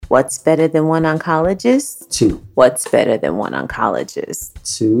What's better than one oncologist? 2. What's better than one oncologist?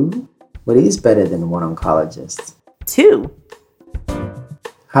 2. What is better than one oncologist? 2.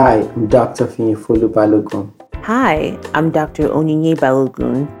 Hi, I'm Dr. Finyefolu Balogun. Hi, I'm Dr. Onyinye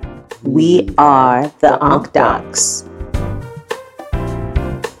Balogun. We are the Onc Docs.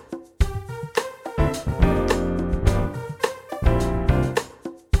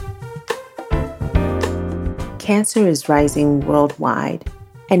 Cancer is rising worldwide,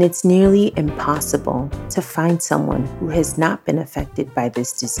 and it's nearly impossible to find someone who has not been affected by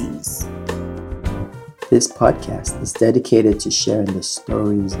this disease. This podcast is dedicated to sharing the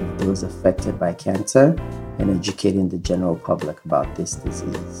stories of those affected by cancer and educating the general public about this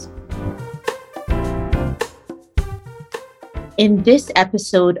disease. In this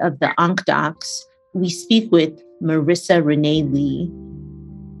episode of the Onc Docs, we speak with Marisa Renee Lee.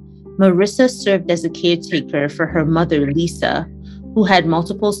 Marisa served as a caretaker for her mother, Lisa, who had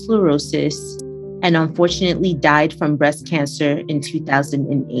multiple sclerosis and unfortunately died from breast cancer in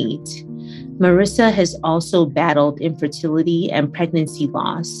 2008. Marisa has also battled infertility and pregnancy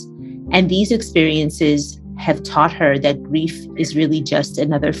loss, and these experiences have taught her that grief is really just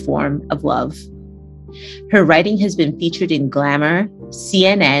another form of love. Her writing has been featured in Glamour,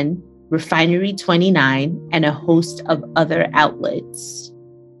 CNN, Refinery 29, and a host of other outlets.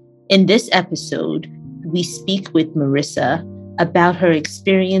 In this episode, we speak with Marisa about her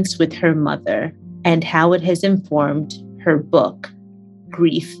experience with her mother and how it has informed her book,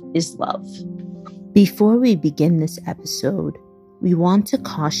 Grief is Love. Before we begin this episode, we want to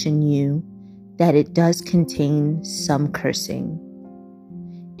caution you that it does contain some cursing.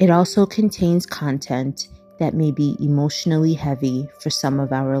 It also contains content that may be emotionally heavy for some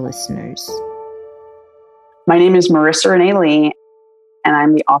of our listeners. My name is Marisa Renee Lee, and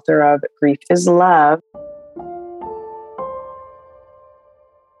I'm the author of Grief is Love.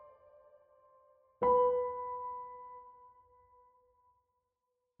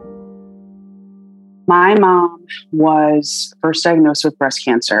 My mom was first diagnosed with breast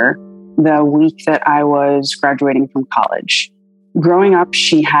cancer the week that I was graduating from college. Growing up,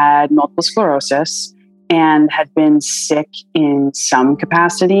 she had multiple sclerosis and had been sick in some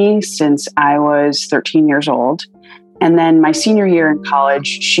capacity since I was 13 years old. And then my senior year in college,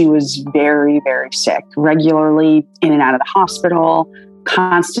 she was very, very sick, regularly in and out of the hospital,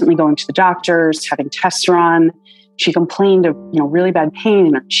 constantly going to the doctors, having tests run. She complained of, really bad pain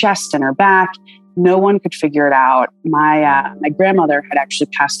in her chest and her back. No one could figure it out. My grandmother had actually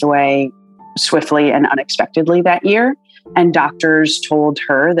passed away swiftly and unexpectedly that year. And doctors told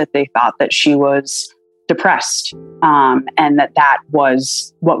her that they thought that she was depressed, and that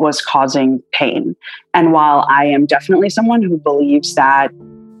was what was causing pain. And while I am definitely someone who believes that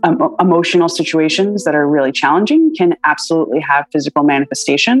emotional situations that are really challenging can absolutely have physical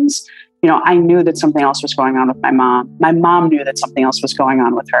manifestations, I knew that something else was going on with my mom. My mom knew that something else was going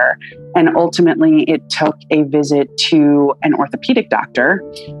on with her. And ultimately, it took a visit to an orthopedic doctor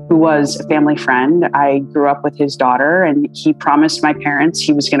who was a family friend. I grew up with his daughter, and he promised my parents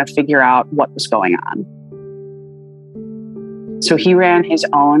he was going to figure out what was going on. So he ran his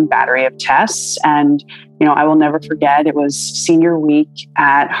own battery of tests. And, I will never forget, it was senior week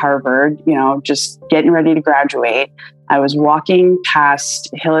at Harvard, just getting ready to graduate. I was walking past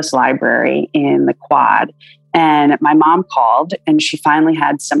Hillis Library in the Quad, and my mom called, and she finally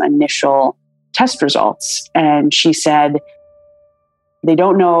had some initial test results. And she said, they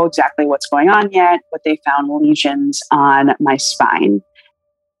don't know exactly what's going on yet, but they found lesions on my spine.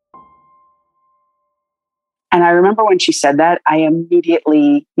 And I remember when she said that, I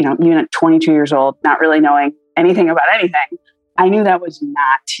immediately, even at 22 years old, not really knowing anything about anything, I knew that was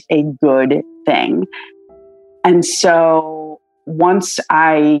not a good thing. And so once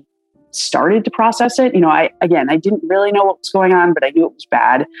I started to process it, I didn't really know what was going on, but I knew it was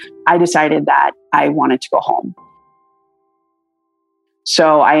bad. I decided that I wanted to go home.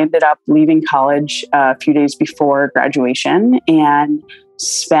 So I ended up leaving college a few days before graduation and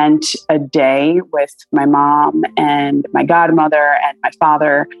spent a day with my mom and my godmother and my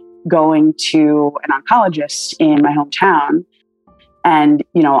father going to an oncologist in my hometown. And,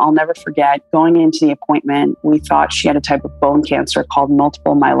 I'll never forget going into the appointment, we thought she had a type of bone cancer called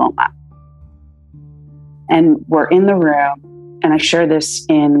multiple myeloma. And we're in the room, and I share this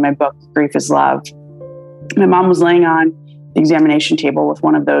in my book, Grief is Love. My mom was laying on the examination table with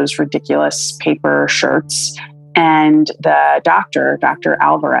one of those ridiculous paper shirts. And the doctor, Dr.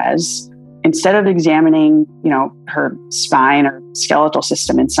 Alvarez, instead of examining, her spine or skeletal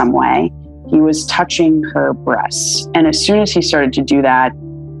system in some way, he was touching her breasts. And as soon as he started to do that,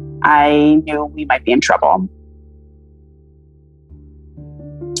 I knew we might be in trouble.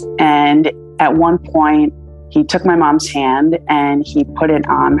 And at one point, he took my mom's hand and he put it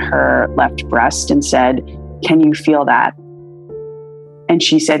on her left breast and said, "Can you feel that?" And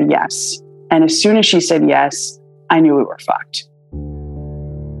she said yes. And as soon as she said yes, I knew we were fucked.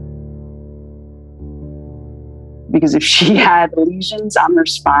 Because if she had lesions on her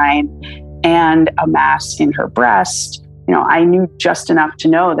spine and a mass in her breast, I knew just enough to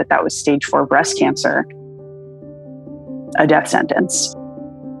know that that was stage 4 breast cancer, a death sentence.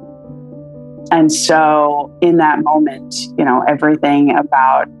 And so in that moment, everything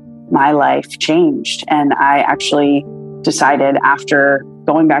about my life changed. And I actually decided, after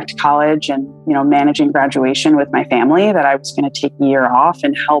going back to college and, managing graduation with my family, that I was going to take a year off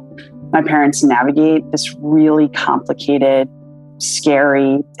and help my parents navigate this really complicated,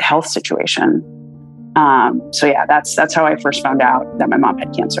 scary health situation. So yeah, that's how I first found out that my mom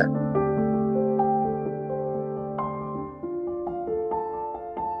had cancer.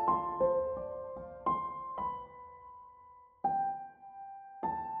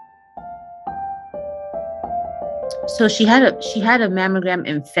 So she had a mammogram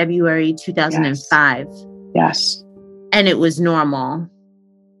in February 2005. Yes. And it was normal.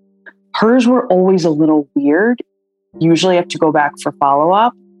 Hers were always a little weird. Usually have to go back for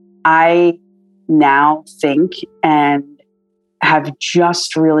follow-up. I now think and have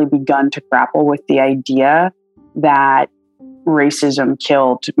just really begun to grapple with the idea that racism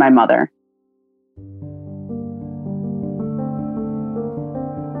killed my mother.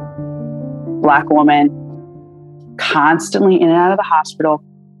 Black woman, constantly in and out of the hospital,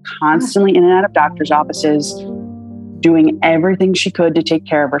 constantly in and out of doctor's offices, doing everything she could to take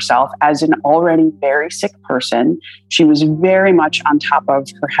care of herself as an already very sick person. She was very much on top of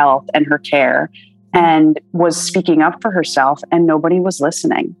her health and her care and was speaking up for herself, and nobody was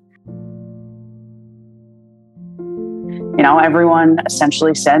listening. Everyone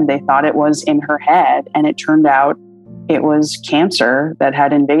essentially said they thought it was in her head, and it turned out it was cancer that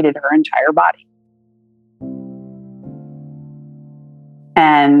had invaded her entire body.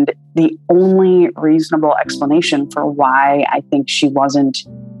 And the only reasonable explanation for why I think she wasn't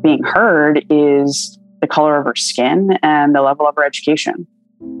being heard is the color of her skin and the level of her education.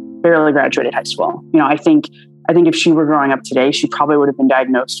 Barely graduated high school. I think if she were growing up today, she probably would have been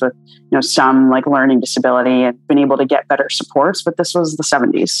diagnosed with, some learning disability and been able to get better supports. But this was the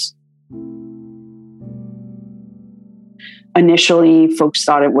 70s. Initially, folks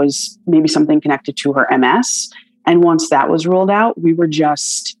thought it was maybe something connected to her MS. And once that was ruled out, we were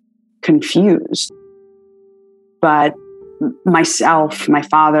just confused. But myself, my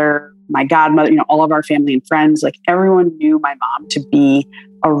father, my godmother, all of our family and friends, everyone knew my mom to be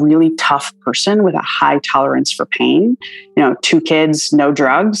a really tough person with a high tolerance for pain. 2 kids, no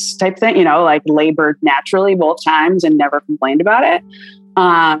drugs type thing, labored naturally both times and never complained about it.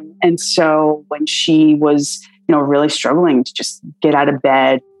 And so when she was, really struggling to just get out of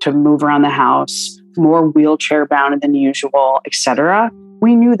bed, to move around the house, more wheelchair bound than usual, etc.,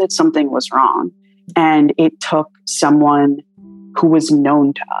 we knew that something was wrong. And it took someone who was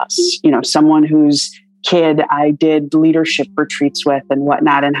known to us, someone whose kid I did leadership retreats with and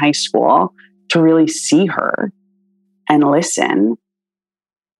whatnot in high school, to really see her and listen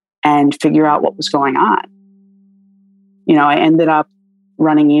and figure out what was going on. I ended up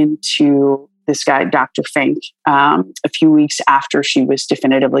running into this guy, Dr. Fink, a few weeks after she was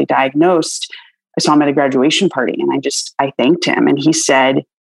definitively diagnosed. I saw him at a graduation party, and I thanked him. And he said,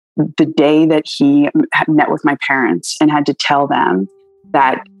 the day that he had met with my parents and had to tell them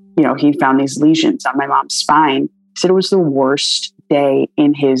that, he found these lesions on my mom's spine, he said it was the worst day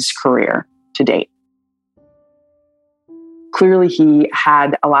in his career to date. Clearly, he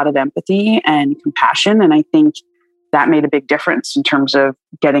had a lot of empathy and compassion, and I think that made a big difference in terms of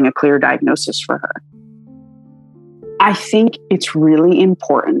getting a clear diagnosis for her. I think it's really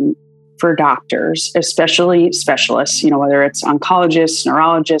important for doctors, especially specialists, whether it's oncologists,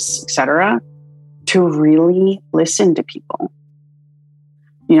 neurologists, etc., to really listen to people.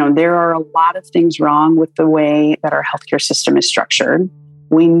 There are a lot of things wrong with the way that our healthcare system is structured.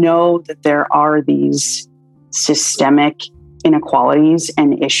 We know that there are these systemic inequalities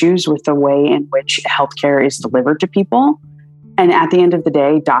and issues with the way in which healthcare is delivered to people. And at the end of the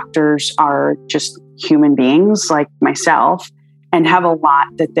day, doctors are just human beings like myself and have a lot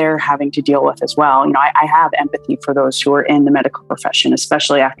that they're having to deal with as well. I have empathy for those who are in the medical profession,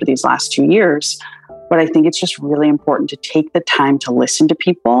 especially after these last 2 years. But I think it's just really important to take the time to listen to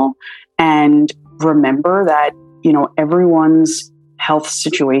people and remember that, everyone's health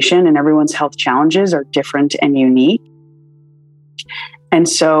situation and everyone's health challenges are different and unique. And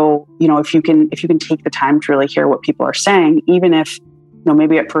so, if you can take the time to really hear what people are saying, even if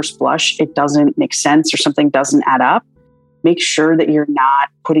maybe at first blush, it doesn't make sense or something doesn't add up, make sure that you're not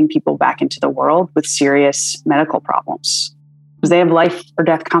putting people back into the world with serious medical problems, because they have life or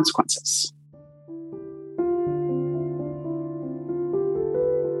death consequences.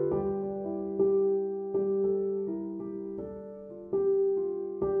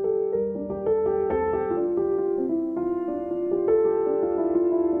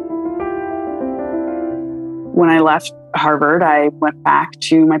 When I left Harvard, I went back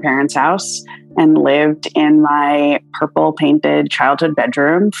to my parents' house and lived in my purple painted childhood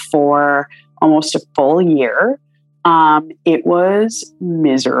bedroom for almost a full year. It was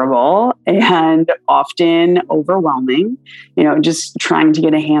miserable and often overwhelming, just trying to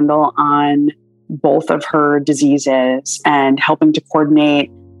get a handle on both of her diseases and helping to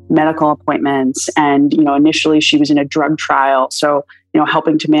coordinate medical appointments. And, initially she was in a drug trial. So,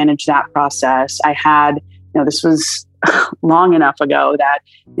 helping to manage that process. I had, this was long enough ago that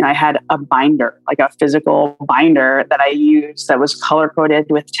I had a binder, like a physical binder that I used that was color coded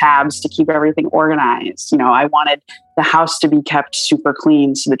with tabs to keep everything organized. I wanted the house to be kept super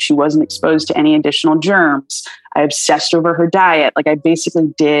clean so that she wasn't exposed to any additional germs. I obsessed over her diet. Like I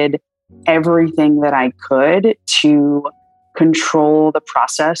basically did everything that I could to control the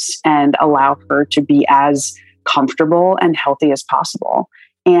process and allow her to be as comfortable and healthy as possible.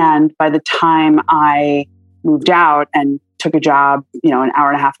 And by the time I moved out and took a job, an hour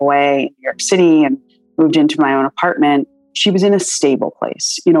and a half away in New York City and moved into my own apartment, she was in a stable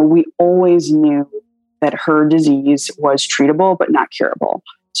place. We always knew that her disease was treatable, but not curable.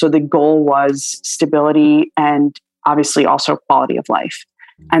 So the goal was stability and obviously also quality of life.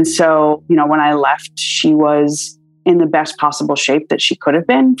 And so, when I left, she was in the best possible shape that she could have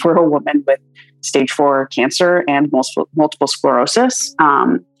been for a woman with stage 4 cancer and multiple sclerosis.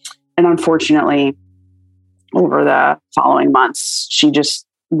 And unfortunately, over the following months, she just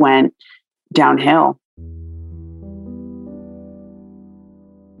went downhill.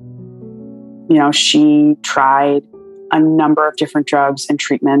 She tried a number of different drugs and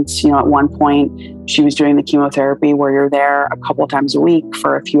treatments. At one point, she was doing the chemotherapy where you're there a couple of times a week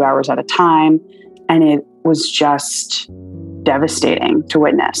for a few hours at a time. And it was just devastating to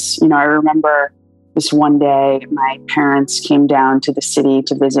witness. I remember this one day, my parents came down to the city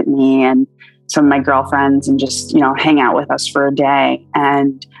to visit me and some of my girlfriends and just, hang out with us for a day.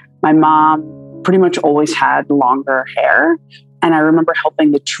 And my mom pretty much always had longer hair. And I remember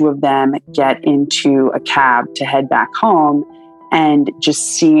helping the two of them get into a cab to head back home and just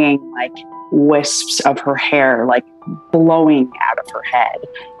seeing like wisps of her hair, like blowing out of her head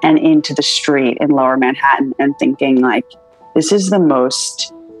and into the street in Lower Manhattan and thinking like, this is the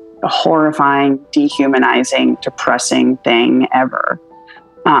most horrifying, dehumanizing, depressing thing ever.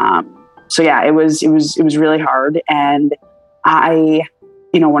 So yeah, it was really hard. And I,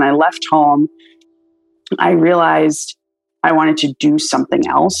 when I left home, I realized I wanted to do something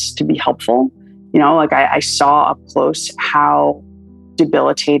else to be helpful. I saw up close how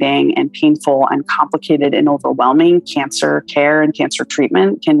debilitating and painful and complicated and overwhelming cancer care and cancer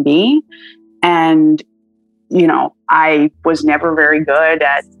treatment can be. And, I was never very good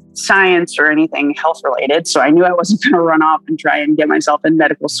at science or anything health related. So I knew I wasn't going to run off and try and get myself in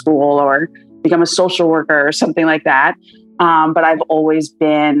medical school or become a social worker or something like that. But I've always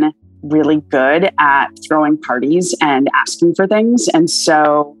been really good at throwing parties and asking for things. And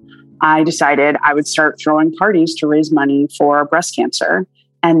so I decided I would start throwing parties to raise money for breast cancer.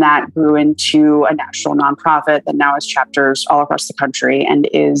 And that grew into a national nonprofit that now has chapters all across the country and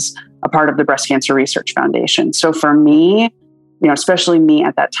is a part of the Breast Cancer Research Foundation. So for me, especially me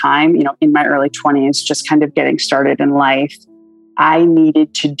at that time, in my early 20s, just kind of getting started in life, I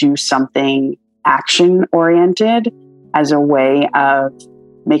needed to do something action oriented as a way of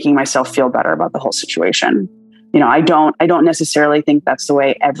making myself feel better about the whole situation. I don't necessarily think that's the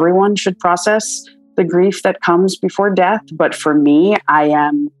way everyone should process the grief that comes before death. But for me, I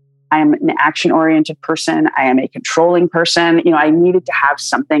am an action-oriented person. I am a controlling person. I needed to have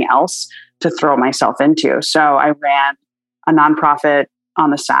something else to throw myself into. So I ran a nonprofit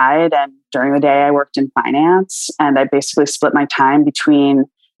on the side. And during the day, I worked in finance. And I basically split my time between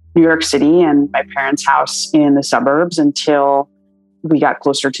New York City and my parents' house in the suburbs until we got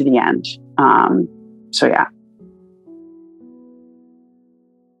closer to the end. So yeah.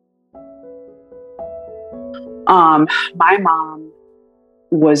 My mom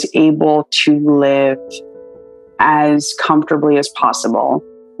was able to live as comfortably as possible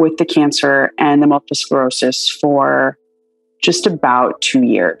with the cancer and the multiple sclerosis for just about 2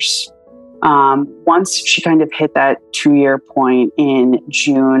 years. Once she kind of hit that 2-year point in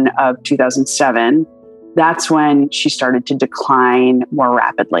June of 2007, that's when she started to decline more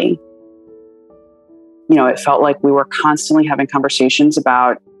rapidly. It felt like we were constantly having conversations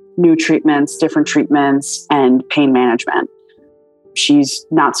about new treatments, different treatments, and pain management. She's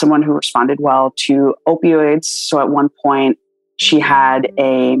not someone who responded well to opioids. So at one point, she had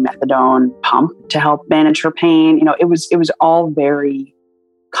a methadone pump to help manage her pain. It was all very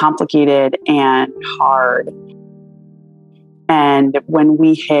complicated and hard. And when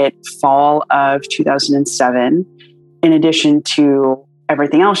we hit fall of 2007, in addition to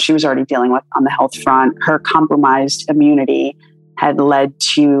everything else she was already dealing with on the health front, her compromised immunity had led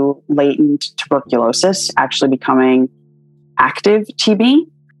to latent tuberculosis actually becoming active TB.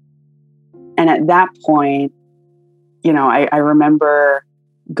 And at that point, I remember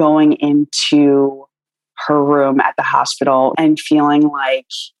going into her room at the hospital and feeling like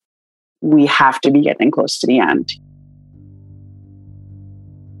we have to be getting close to the end.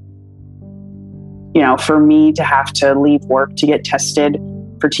 For me to have to leave work to get tested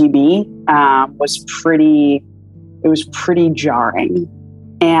for TB was pretty jarring.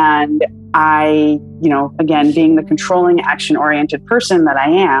 And I, again, being the controlling, action-oriented person that I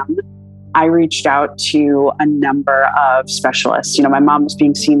am, I reached out to a number of specialists. My mom was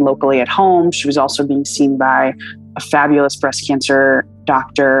being seen locally at home. She was also being seen by a fabulous breast cancer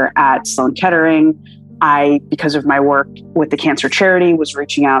doctor at Sloan Kettering. I, because of my work with the cancer charity, was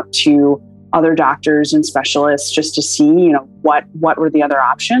reaching out to other doctors and specialists just to see, what were the other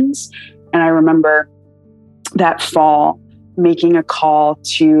options. And I remember that fall making a call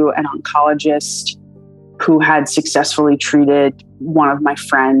to an oncologist who had successfully treated one of my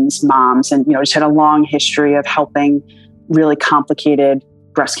friend's moms and, just had a long history of helping really complicated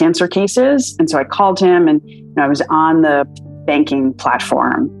breast cancer cases. And so I called him and I was on the banking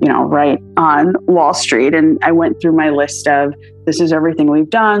platform, right on Wall Street. And I went through my list of, this is everything we've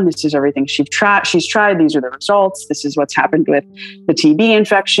done. This is everything she's tried. These are the results. This is what's happened with the TB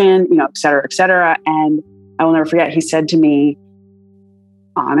infection, et cetera, et cetera. And I will never forget, he said to me,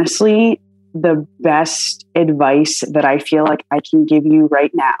 honestly, the best advice that I feel like I can give you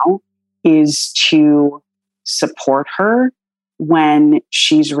right now is to support her when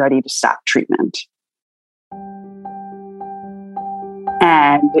she's ready to stop treatment.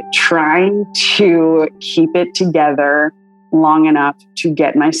 And trying to keep it together long enough to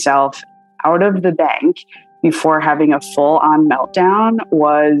get myself out of the bank before having a full-on meltdown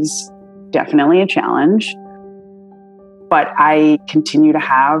was definitely a challenge. But I continue to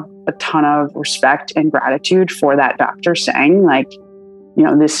have a ton of respect and gratitude for that doctor saying,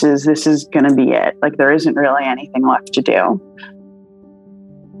 this is going to be it. There isn't really anything left to do.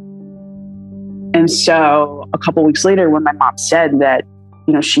 And so a couple weeks later, when my mom said that,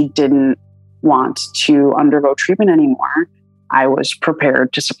 she didn't want to undergo treatment anymore, I was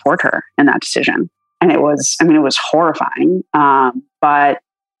prepared to support her in that decision. And it was horrifying. But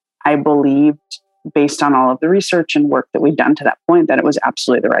I believed, based on all of the research and work that we'd done to that point, that it was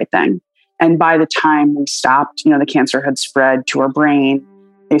absolutely the right thing. And by the time we stopped, the cancer had spread to her brain.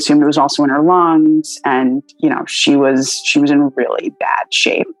 They assumed it was also in her lungs. And, she was in really bad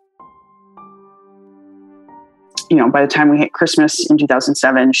shape. By the time we hit Christmas in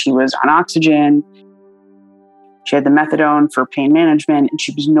 2007, she was on oxygen. She had the methadone for pain management, and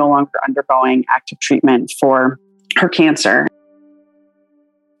she was no longer undergoing active treatment for her cancer.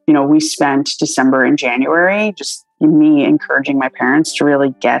 We spent December and January, just me encouraging my parents to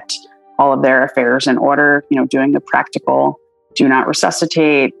really get all of their affairs in order, doing the practical, do not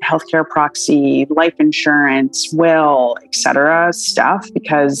resuscitate, healthcare proxy, life insurance, will, et cetera stuff,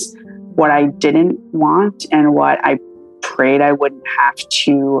 because what I didn't want and what I prayed I wouldn't have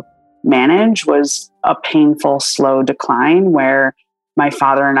to manage was a painful, slow decline where my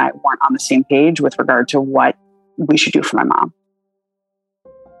father and I weren't on the same page with regard to what we should do for my mom.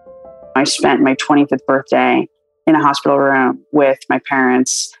 I spent my 25th birthday in a hospital room with my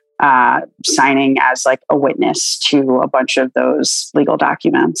parents, signing as a witness to a bunch of those legal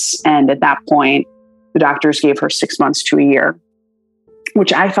documents. And at that point, the doctors gave her 6 months to a year,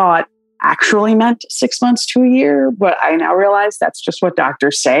 which I thought actually meant 6 months to a year. But I now realize that's just what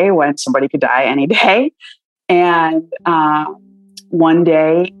doctors say when somebody could die any day. And one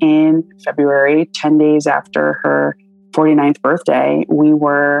day in February, 10 days after her 49th birthday, we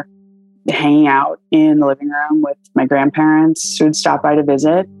were hanging out in the living room with my grandparents who had stopped by to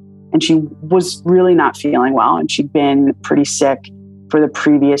visit. And she was really not feeling well. And she'd been pretty sick for the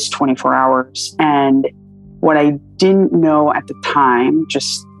previous 24 hours. And what I didn't know at the time,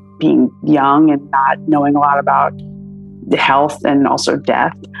 just being young and not knowing a lot about the health and also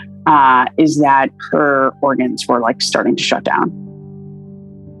death, is that her organs were starting to shut down.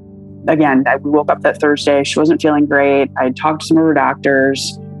 again, we woke up that Thursday. She wasn't feeling great. I talked to some of her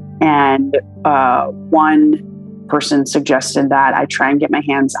doctors, and one person suggested that I try and get my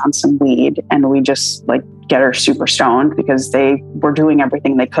hands on some weed, and we just like get her super stoned, because they were doing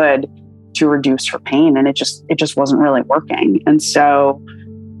everything they could to reduce her pain, and it just wasn't really working. And so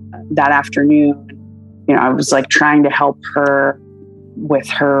that afternoon, I was like trying to help her with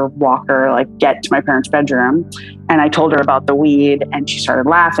her walker, like get to my parents' bedroom. And I told her about the weed, and she started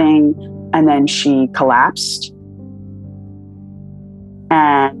laughing, and then she collapsed.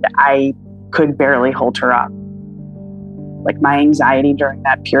 And I could barely hold her up. Like, my anxiety during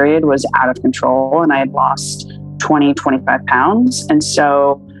that period was out of control, and I had lost 20, 25 pounds. And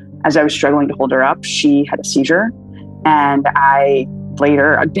so as I was struggling to hold her up, she had a seizure, and I laid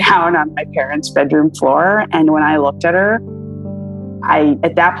her down on my parents' bedroom floor. And when I looked at her,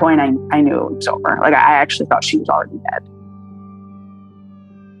 at that point, I knew it was over. Like, I actually thought she was already dead.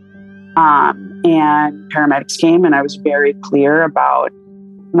 And paramedics came, and I was very clear about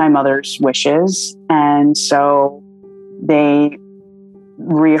my mother's wishes. And so they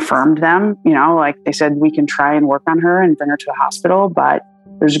reaffirmed them, like they said, we can try and work on her and bring her to the hospital, but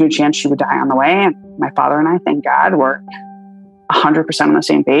there's a good chance she would die on the way. And my father and I, thank God, were 100% on the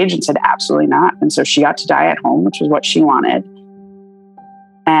same page and said, absolutely not. And so she got to die at home, which was what she wanted.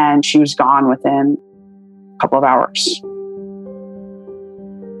 And she was gone within a couple of hours.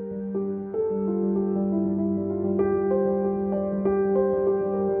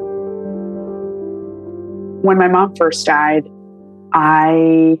 When my mom first died,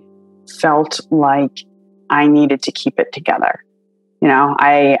 I felt like I needed to keep it together.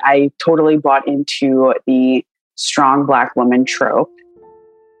 I totally bought into the strong Black woman trope.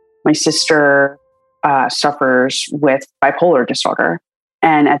 My sister suffers with bipolar disorder.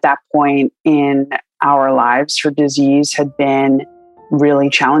 And at that point in our lives, her disease had been really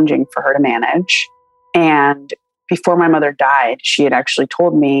challenging for her to manage. And before my mother died, she had actually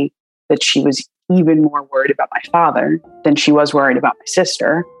told me that she was even more worried about my father than she was worried about my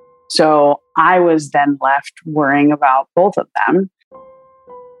sister. So I was then left worrying about both of them.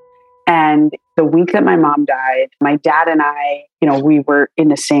 And the week that my mom died, my dad and I, we were in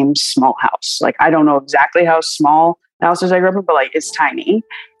the same small house. Like, I don't know exactly how small the house is I grew up in, but like, it's tiny.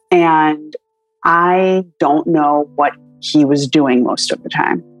 And I don't know what he was doing most of the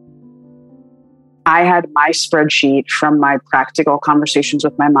time. I had my spreadsheet from my practical conversations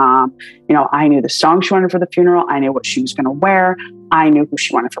with my mom. I knew the song she wanted for the funeral. I knew what she was going to wear. I knew who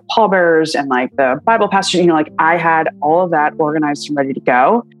she wanted for pallbearers and like the Bible passage. I had all of that organized and ready to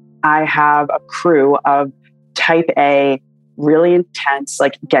go. I have a crew of type A, really intense,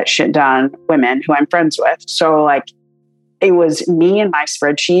 like get shit done women who I'm friends with. So like, it was me and my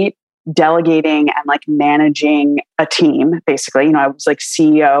spreadsheet delegating and like managing a team. Basically, I was like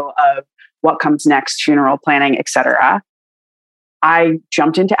CEO of what comes next, funeral planning, etc. I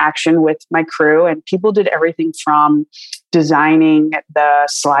jumped into action with my crew, and people did everything from designing the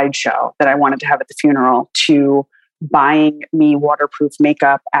slideshow that I wanted to have at the funeral to buying me waterproof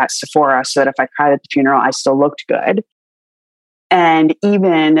makeup at Sephora so that if I cried at the funeral, I still looked good. And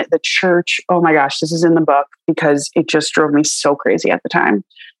even the church, oh my gosh, this is in the book because it just drove me so crazy at the time.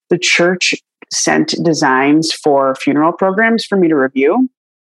 The church sent designs for funeral programs for me to review.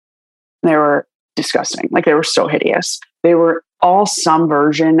 They were disgusting. Like, they were so hideous. They were all some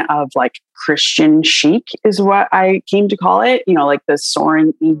version of like Christian chic is what I came to call it. Like the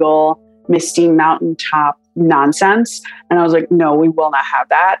soaring eagle, misty mountaintop nonsense. And I was like, no, we will not have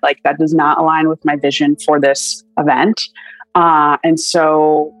that. Like, that does not align with my vision for this event. And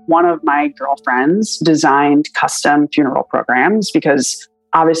so one of my girlfriends designed custom funeral programs because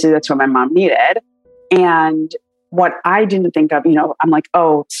obviously that's what my mom needed. And what I didn't think of, I'm like,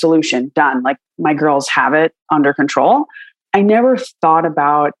 oh, solution, done. Like, my girls have it under control. I never thought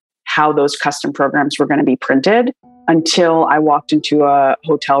about how those custom programs were going to be printed until I walked into a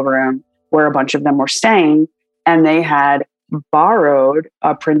hotel room where a bunch of them were staying, and they had borrowed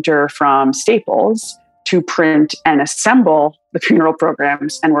a printer from Staples to print and assemble the funeral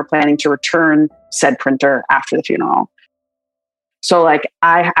programs, and were planning to return said printer after the funeral. So like,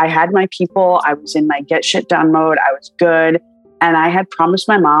 I had my people, I was in my get shit done mode, I was good. And I had promised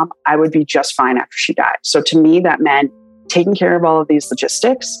my mom I would be just fine after she died. So to me, that meant taking care of all of these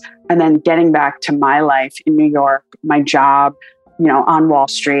logistics and then getting back to my life in New York, my job, on Wall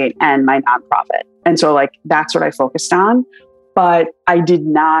Street, and my nonprofit. And so like, that's what I focused on. But I did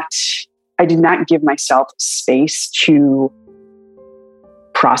not give myself space to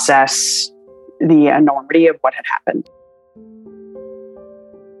process the enormity of what had happened.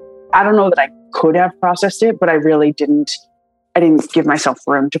 I don't know that I could have processed it, but I really didn't I didn't give myself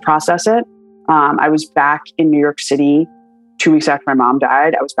room to process it. I was back in New York City 2 weeks after my mom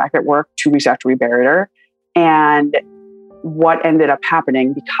died. I was back at work 2 weeks after we buried her. And what ended up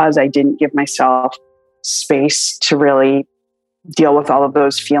happening, because I didn't give myself space to really deal with all of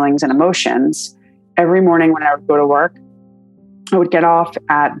those feelings and emotions, every morning when I would go to work, I would get off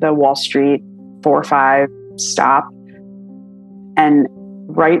at the Wall Street 405 stop. And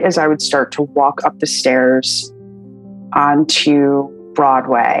right as I would start to walk up the stairs onto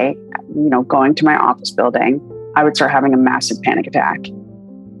Broadway, going to my office building, I would start having a massive panic attack.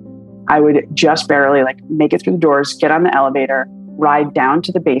 I would just barely make it through the doors, get on the elevator, ride down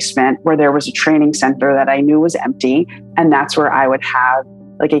to the basement where there was a training center that I knew was empty. And that's where I would have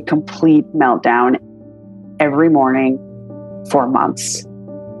a complete meltdown every morning for months.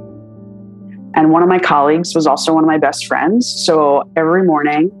 And one of my colleagues was also one of my best friends. So every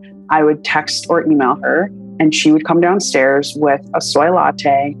morning I would text or email her, and she would come downstairs with a soy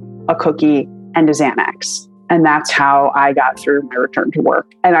latte, a cookie, and a Xanax. And that's how I got through my return to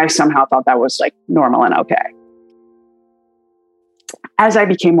work. And I somehow thought that was normal and okay. As I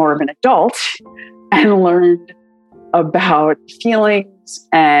became more of an adult and learned about feelings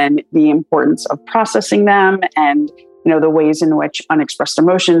and the importance of processing them, and the ways in which unexpressed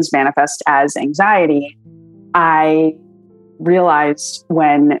emotions manifest as anxiety, I realized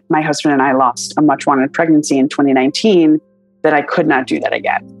when my husband and I lost a much wanted pregnancy in 2019 that I could not do that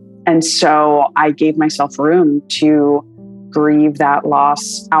again. And so I gave myself room to grieve that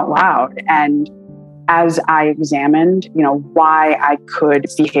loss out loud. And as I examined, why I could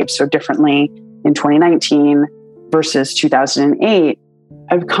behave so differently in 2019 versus 2008,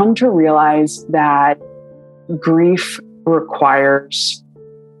 I've come to realize that grief requires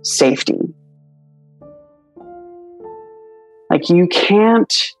safety. You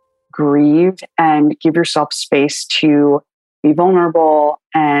can't grieve and give yourself space to be vulnerable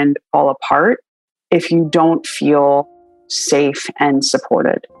and fall apart if you don't feel safe and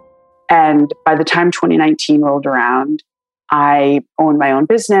supported. And by the time 2019 rolled around, I owned my own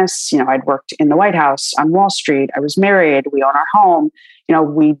business. I'd worked in the White House, on Wall Street. I was married. We own our home.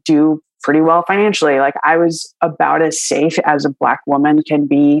 We do pretty well financially. I was about as safe as a Black woman can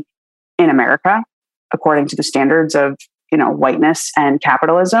be in America, according to the standards of, whiteness and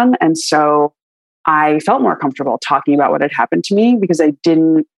capitalism. And so I felt more comfortable talking about what had happened to me, because I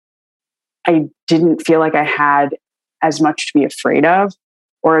didn't feel like I had as much to be afraid of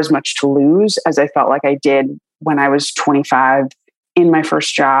or as much to lose as I felt like I did when I was 25 in my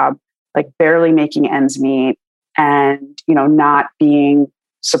first job, barely making ends meet, and, not being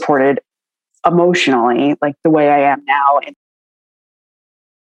supported emotionally the way I am now. And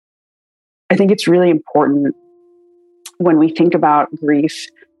I think it's really important when we think about grief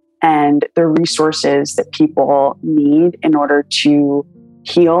and the resources that people need in order to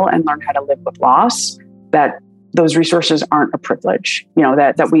heal and learn how to live with loss, that those resources aren't a privilege,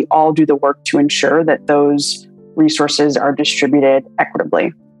 that we all do the work to ensure that those resources are distributed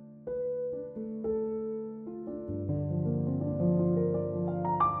equitably.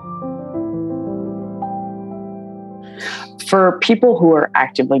 For people who are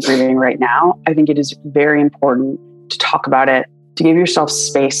actively grieving right now, I think it is very important to talk about it, to give yourself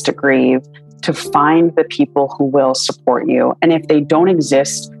space to grieve, to find the people who will support you. And if they don't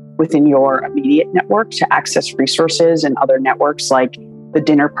exist within your immediate network, to access resources and other networks like the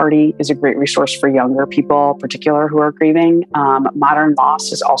Dinner Party is a great resource for younger people, in particular, who are grieving. Modern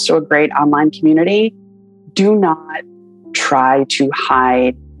Loss is also a great online community. Do not try to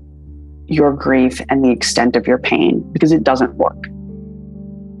hide your grief and the extent of your pain, because it doesn't work.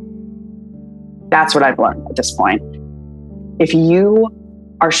 That's what I've learned at this point. If you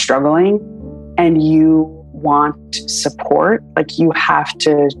are struggling and you want support, you have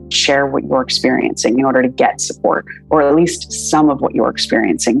to share what you're experiencing in order to get support, or at least some of what you're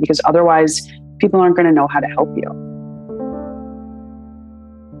experiencing, because otherwise people aren't going to know how to help you.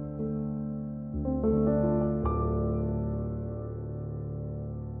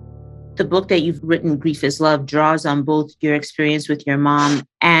 The book that you've written, Grief is Love, draws on both your experience with your mom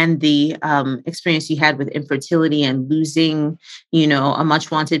and the experience you had with infertility and losing, a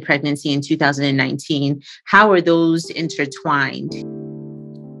much wanted pregnancy in 2019. How are those intertwined?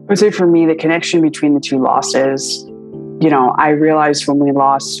 I would say for me, the connection between the two losses, I realized when we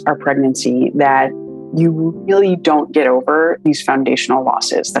lost our pregnancy that you really don't get over these foundational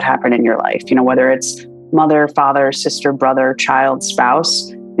losses that happen in your life, whether it's mother, father, sister, brother, child,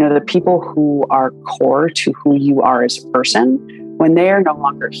 spouse. The people who are core to who you are as a person, when they are no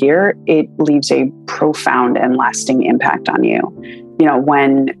longer here, it leaves a profound and lasting impact on you.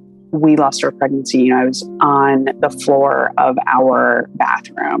 When we lost our pregnancy, I was on the floor of our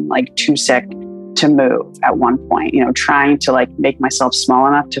bathroom, like too sick to move at one point, trying to like make myself small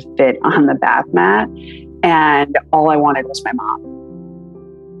enough to fit on the bath mat. And all I wanted was my mom,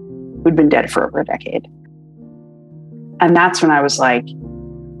 who'd been dead for over a decade. And that's when I was like,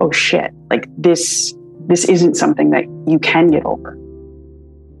 oh shit, like this isn't something that you can get over.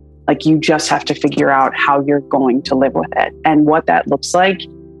 Like you just have to figure out how you're going to live with it. And what that looks like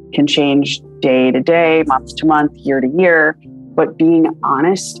can change day to day, month to month, year to year. But being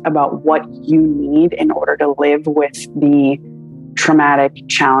honest about what you need in order to live with the traumatic,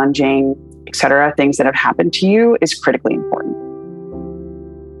 challenging, etc., things that have happened to you is critically important.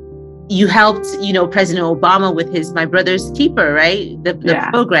 You helped, President Obama with his My Brother's Keeper, right? The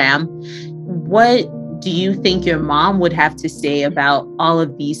program. What do you think your mom would have to say about all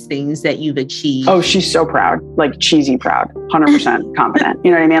of these things that you've achieved? Oh, she's so proud, like cheesy proud, 100% confident.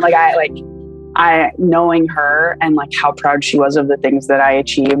 You know what I mean? I knowing her and like how proud she was of the things that I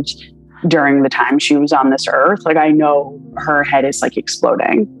achieved during the time she was on this earth. Like I know her head is like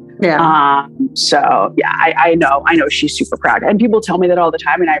exploding. Yeah. So yeah, I know she's super proud, and people tell me that all the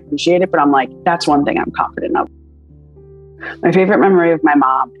time, and I appreciate it. But I'm like, that's one thing I'm confident of. My favorite memory of my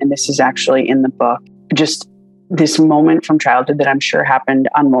mom, and this is actually in the book, just this moment from childhood that I'm sure happened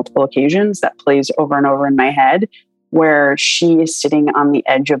on multiple occasions that plays over and over in my head, where she is sitting on the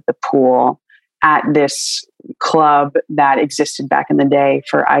edge of the pool at this club that existed back in the day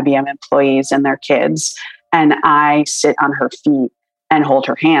for IBM employees and their kids. And I sit on her feet and hold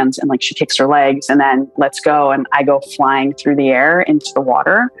her hands, and like she kicks her legs and then let's go. And I go flying through the air into the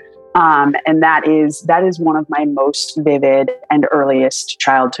water. And that is one of my most vivid and earliest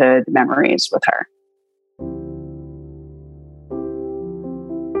childhood memories with her.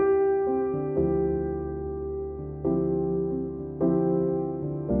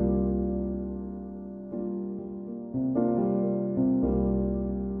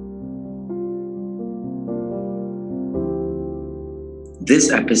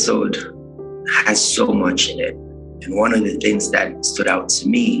 This episode has so much in it. And one of the things that stood out to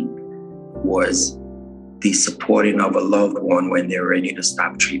me was the supporting of a loved one when they're ready to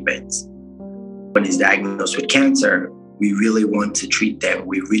stop treatment. When he's diagnosed with cancer, we really want to treat them.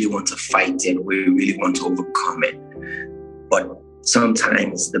 We really want to fight it. We really want to overcome it. But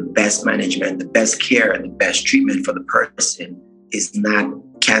sometimes the best management, the best care, and the best treatment for the person is not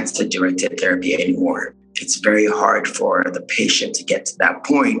cancer-directed therapy anymore. It's very hard for the patient to get to that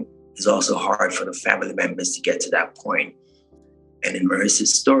point. It's also hard for the family members to get to that point. And in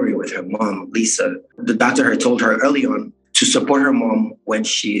Marisa's story with her mom, Lisa, the doctor had told her early on to support her mom when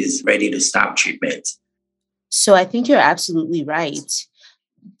she is ready to stop treatment. So I think you're absolutely right,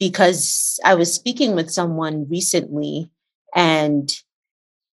 because I was speaking with someone recently, and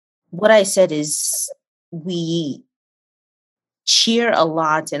what I said is we cheer a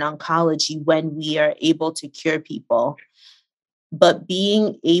lot in oncology when we are able to cure people. But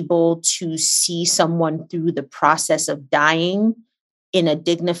being able to see someone through the process of dying in a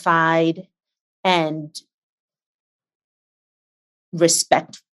dignified and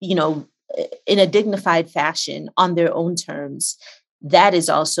in a dignified fashion on their own terms, that is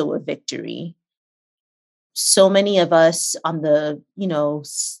also a victory. So many of us on the,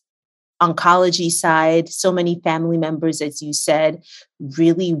 oncology side, so many family members, as you said,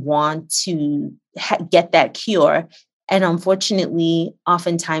 really want to get that cure. And unfortunately,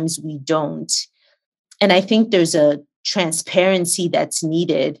 oftentimes we don't. And I think there's a transparency that's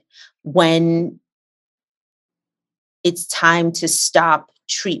needed when it's time to stop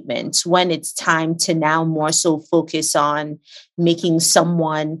treatment, when it's time to now more so focus on making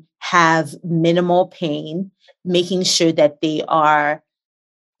someone have minimal pain, making sure that they are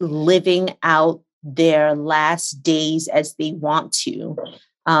living out their last days as they want to.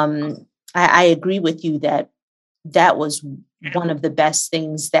 I agree with you that was one of the best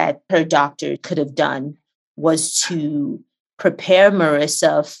things that her doctor could have done, was to prepare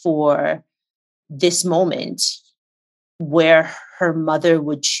Marisa for this moment where her mother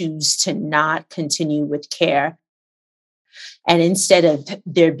would choose to not continue with care. And instead of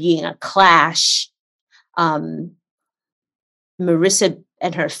there being a clash, Marisa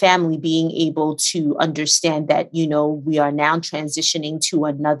and her family being able to understand that, we are now transitioning to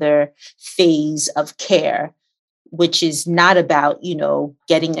another phase of care, which is not about,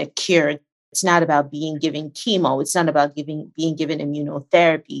 getting a cure. It's not about being given chemo. It's not about being given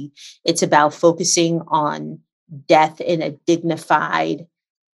immunotherapy. It's about focusing on death in a dignified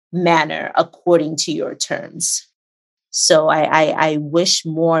manner according to your terms. So I wish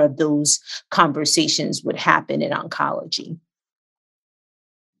more of those conversations would happen in oncology.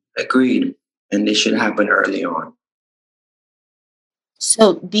 Agreed. And they should happen early on.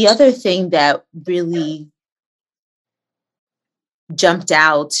 So the other thing that really jumped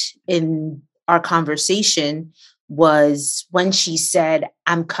out in our conversation was when she said,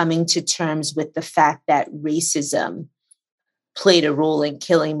 I'm coming to terms with the fact that racism played a role in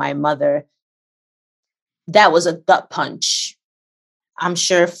killing my mother. That was a gut punch. I'm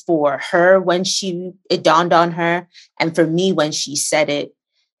sure for her when it dawned on her, and for me when she said it,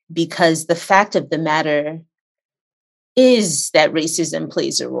 because the fact of the matter is that racism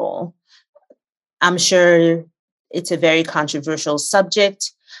plays a role. I'm sure it's a very controversial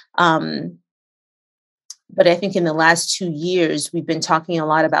subject. But I think in the last 2 years, we've been talking a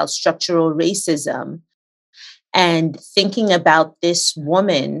lot about structural racism and thinking about this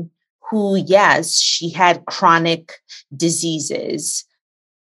woman who, yes, she had chronic diseases.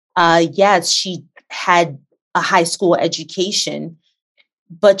 Yes, she had a high school education,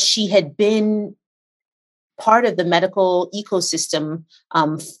 but she had been part of the medical ecosystem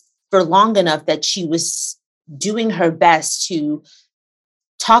for long enough that she was doing her best to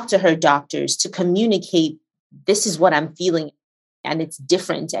talk to her doctors, to communicate, this is what I'm feeling, and it's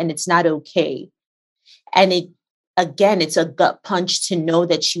different, and it's not okay. And it's a gut punch to know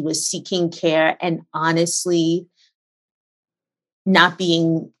that she was seeking care and honestly not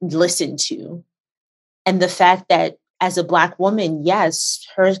being listened to. And the fact that as a Black woman, yes,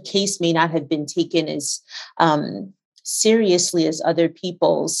 her case may not have been taken as seriously as other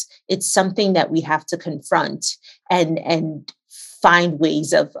people's. It's something that we have to confront and find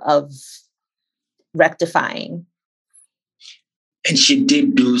ways of rectifying. And she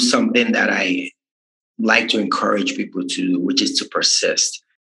did do something that I like to encourage people to do, which is to persist.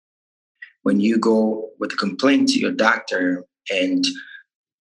 When you go with a complaint to your doctor and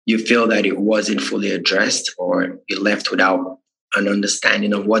you feel that it wasn't fully addressed or you're left without an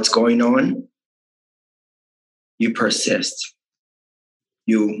understanding of what's going on, you persist.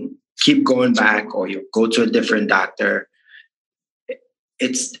 You keep going back or you go to a different doctor.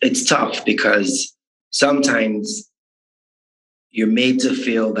 It's tough because sometimes you're made to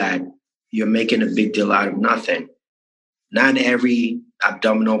feel that you're making a big deal out of nothing. Not every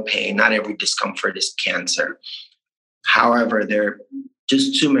abdominal pain, not every discomfort is cancer. However, there are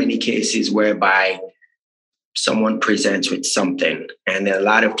just too many cases whereby someone presents with something. And in a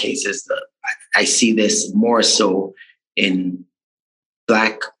lot of cases, I see this more so in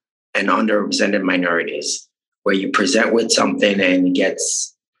Black and underrepresented minorities, where you present with something and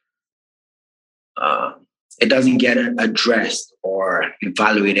it doesn't get addressed or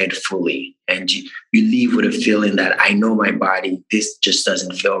evaluated fully. And you leave with a feeling that I know my body, this just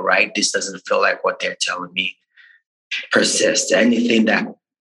doesn't feel right. This doesn't feel like what they're telling me. Persist. Anything that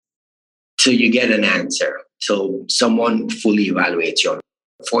till you get an answer, till someone fully evaluates you.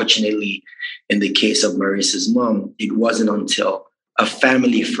 Fortunately, in the case of Marisa's mom, it wasn't until a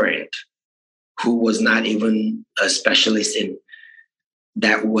family friend who was not even a specialist in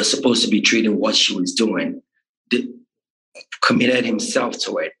that was supposed to be treating what she was doing, committed himself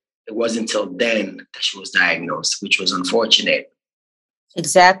to it. It wasn't until then that she was diagnosed, which was unfortunate.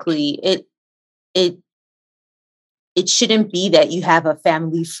 Exactly. It shouldn't be that you have a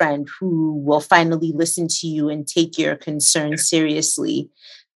family friend who will finally listen to you and take your concerns seriously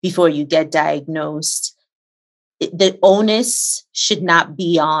before you get diagnosed. The onus should not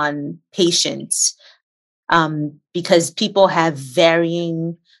be on patients because people have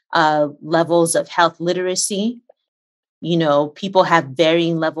varying levels of health literacy. You know, people have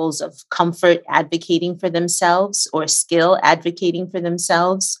varying levels of comfort advocating for themselves or skill advocating for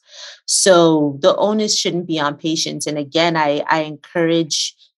themselves. So the onus shouldn't be on patients. And again, I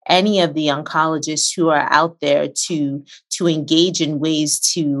encourage any of the oncologists who are out there to engage in ways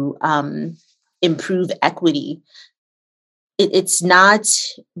to improve equity. It's not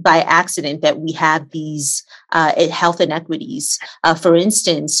by accident that we have these health inequities. For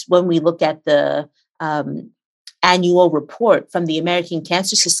instance, when we look at the annual report from the American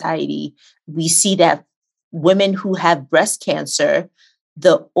Cancer Society, we see that women who have breast cancer,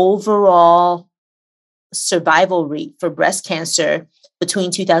 the overall survival rate for breast cancer between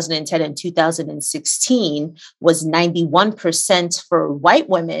 2010 and 2016 was 91% for white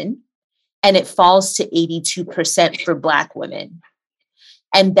women, and it falls to 82% for Black women.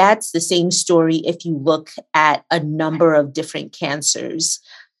 And that's the same story if you look at a number of different cancers.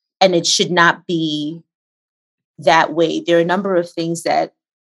 And it should not be that way. There are a number of things that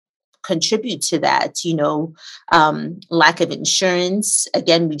contribute to that, lack of insurance.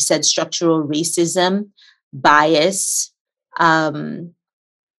 Again, we've said structural racism, bias,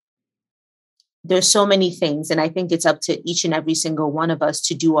 there's so many things. And I think it's up to each and every single one of us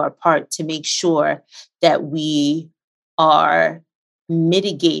to do our part to make sure that we are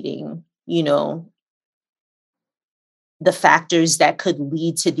mitigating, the factors that could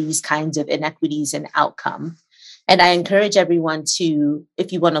lead to these kinds of inequities in outcome. And I encourage everyone to,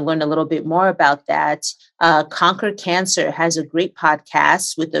 if you want to learn a little bit more about that, Conquer Cancer has a great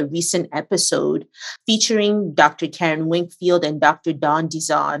podcast with a recent episode featuring Dr. Karen Winkfield and Dr. Dawn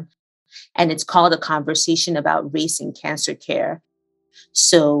Dizon. And it's called A Conversation About Race in Cancer Care.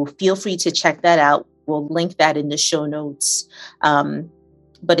 So feel free to check that out. We'll link that in the show notes.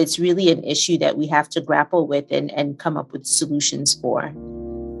 But it's really an issue that we have to grapple with and come up with solutions for.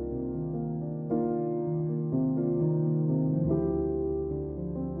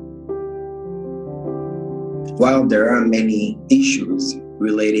 While there are many issues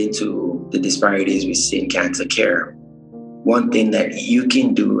relating to the disparities we see in cancer care, one thing that you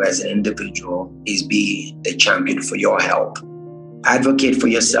can do as an individual is be the champion for your health. Advocate for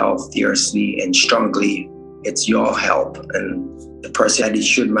yourself fiercely and strongly. It's your health, and the person that it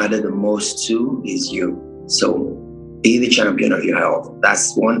should matter the most to is you. So be the champion of your health.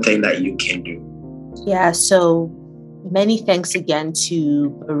 That's one thing that you can do. Yeah, so many thanks again to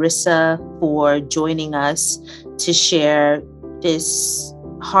Marisa for joining us to share this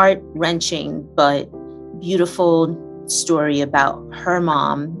heart-wrenching but beautiful story about her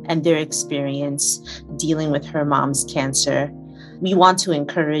mom and their experience dealing with her mom's cancer. We want to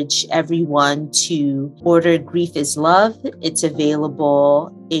encourage everyone to order Grief is Love. It's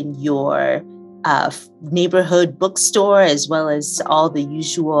available in your neighborhood bookstore as well as all the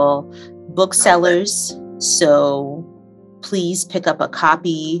usual booksellers. So please pick up a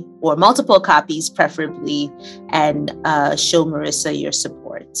copy or multiple copies preferably and show Marisa your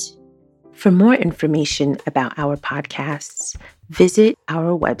support. For more information about our podcasts, visit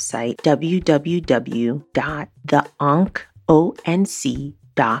our website,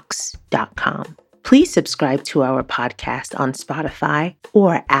 www.theoncdocs.com. Please subscribe to our podcast on Spotify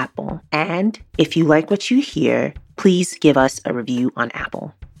or Apple. And if you like what you hear, please give us a review on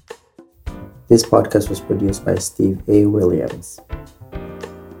Apple. This podcast was produced by Steve A. Williams.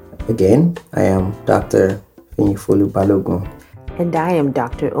 Again, I am Dr. Finyifolu Balogun. And I am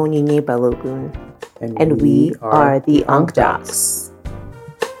Dr. Onyinye Balogun. And we are the Onc Docs.